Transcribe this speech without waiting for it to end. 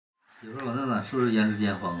媳妇儿，我那哪是不是颜值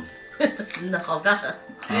巅峰？那好看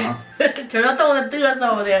啊！瞅着冻得嘚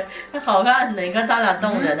瑟的，还好看呢。你看咱俩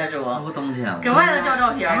冻着那时候，不冬天吗？搁外头照照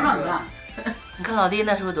片，整整的。你看老弟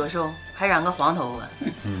那时候多瘦，还染个黄头发，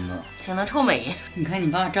呐，挺能臭美。你看你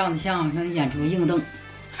爸长得像那演出硬瞪，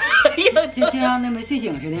就像那没睡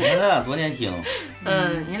醒似的。咱俩多年轻。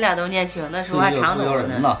你俩都年轻，那时候还长头发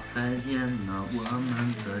呢。再见了，我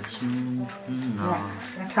们的青春啊！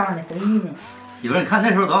唱的回忆呢。媳妇儿，你看那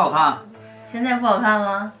时候多好看。现在不好看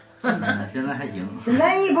了。现在还行。现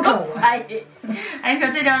在也不丑啊。哎，你说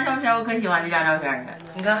这张照片我可喜欢这张照片了。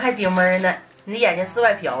你看还顶门呢，你的眼睛四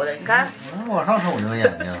外飘的，你看。往上瞅呢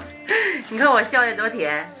眼睛。你看我笑的多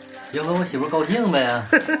甜。结婚我媳妇高兴呗。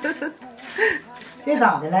这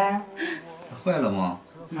咋的了？坏了吗？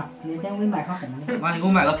哪天我给你买双红的。妈，你给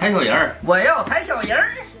我买个抬小人儿。我要抬小人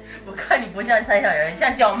儿。我看你不像抬小人，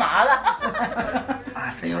像脚麻了。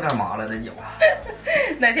啊，真有点麻了，这脚。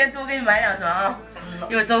哪天多给你买2双啊，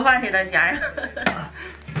一会儿做饭给咱加上。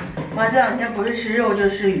妈这2天不是吃肉就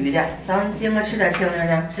是吃鱼的，咱们今个吃点清蒸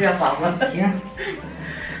的，吃点黄瓜。行。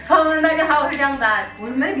朋友们，大家好，我是张丹，我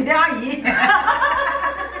是眉笔的阿姨。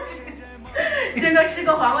今个吃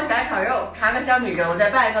个黄瓜钱炒肉，尝个小米粥，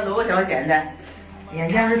再拌一个萝卜条咸菜。眼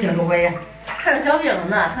见是挺多呀。还有小饼子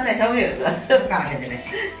呢，还有点小饼子。干啥的嘞？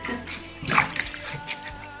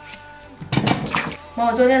妈，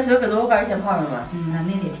我昨天水搁萝卜干先泡上了。那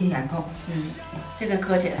得提前泡。这个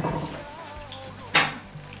搁起来，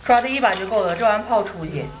抓的一把就够了，这玩意泡出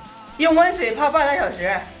去，用温水泡半个小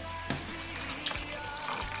时。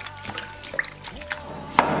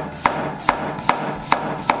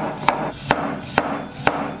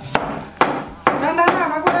张丹呐，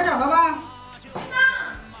快过来整个吧。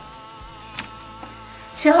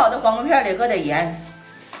切好的黄瓜片里搁点盐，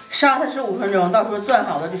杀它15分钟，到时候攥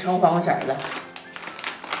好了就成黄瓜钱了。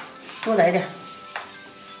多来点，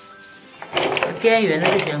颠匀了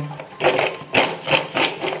就行。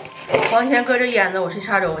黄钱搁这腌着，我去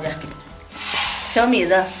插粥去。小米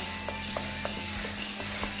子，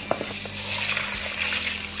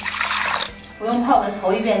不用泡的，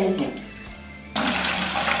头一遍就行。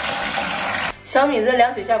小米子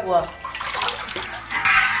凉水下锅。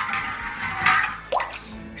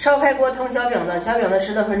烧开锅腾小饼子，小饼子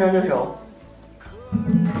10多分钟就熟。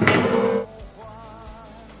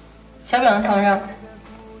小饼子腾上，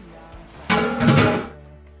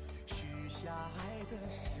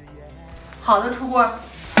好的出锅。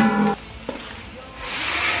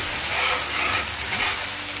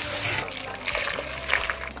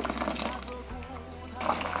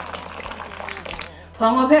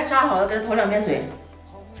黄瓜片杀好了，给它投2遍水。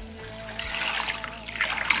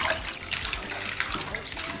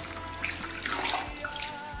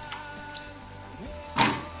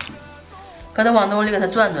搁它往兜里给它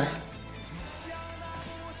转转，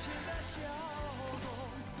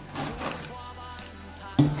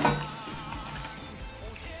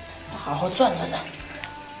好好转转转。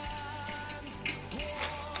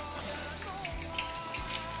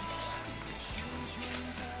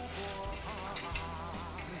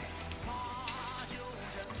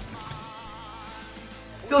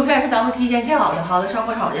肉片是咱们提前切好的，好的上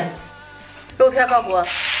锅炒去。肉片爆锅。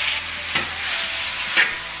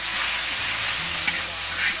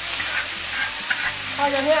花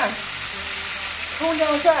椒面、葱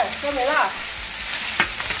姜蒜、小美辣、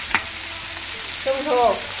生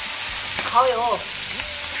抽、蚝油、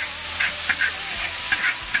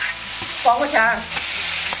黄瓜钱、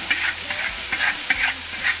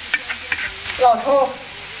老抽，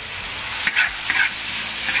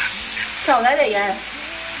少来点盐。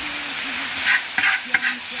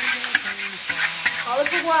好了，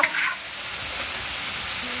出锅。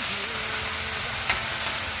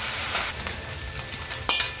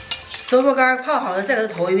萝卜干泡好了，再给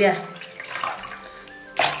它投一遍。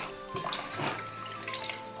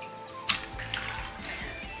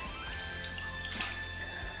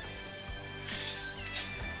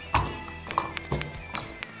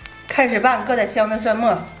开始拌，搁点香的蒜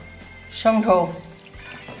末、生抽、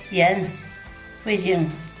盐、味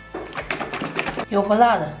精、油泼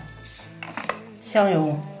辣的、香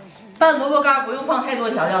油。拌萝卜干不用放太多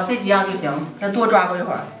调料，这几样就行，再多抓过一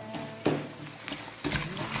会儿。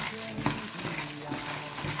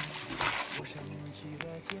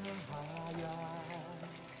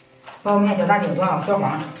包面小大饼多少？多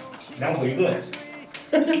黄？2口1个。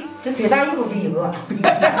这嘴大一口就1个。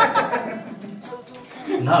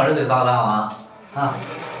你看我这嘴大不大啊？啊！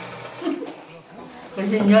不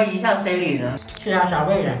是，你要一下塞里呢。吃啥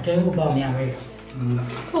味儿？真有包面味儿。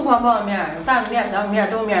不光包面，有大米面、小米面、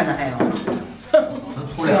豆面的还有。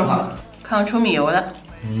出凉了。看出米油了。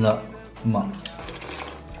妈。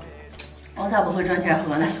我咋不会转圈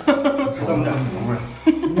喝呢？手还不红了，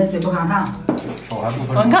你那嘴不抗烫。手还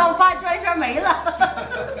不你看我爸转圈没了。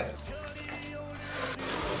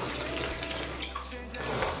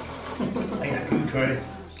哎呀，这一圈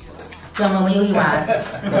这么没有一碗，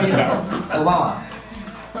都忘了。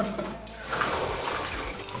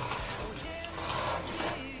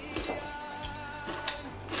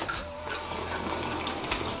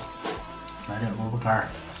来点萝卜干儿，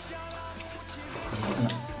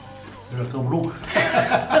有点搁不住。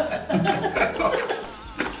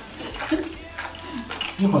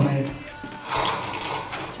一会儿没。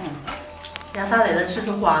家大磊子吃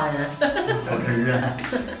出花来了。好吃啊！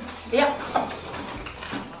哎呀，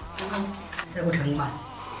再给我盛一碗。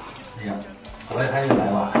哎呀，我还得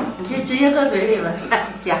来碗。你这直接搁嘴里吧，太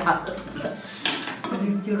假了。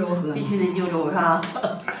就着我喝。必须得就粥是吧？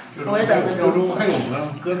我也等着粥粥。还有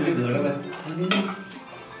呢，搁嘴得了呗。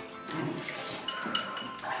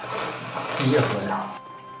你也喝点。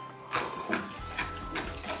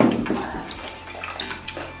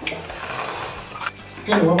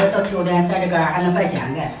这萝卜到秋天晒着干还能卖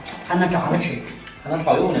钱的，还能炸着吃。还能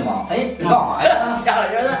炒肉呢吗？哎，你干啥呀？想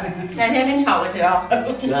着呢，哪天给你炒个吃啊？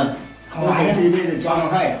行，好玩意儿，得加上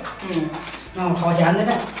菜呀。那我好咸的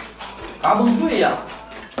呢。嘎嘣脆呀！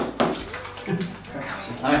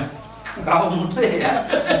哎，嘎嘣脆呀！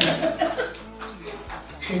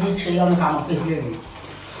吃要那嘎嘣脆脆的。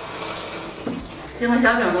这个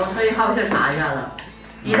小饼都特意好去查一下子，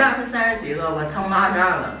一袋是37个，我腾了22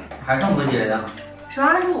个，还剩多些呀？剩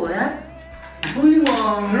25个呀。对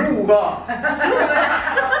吗？15个。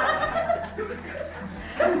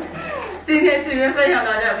今天视频分享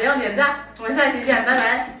到这儿，别忘点赞，我们下期见，拜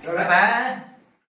拜。拜拜。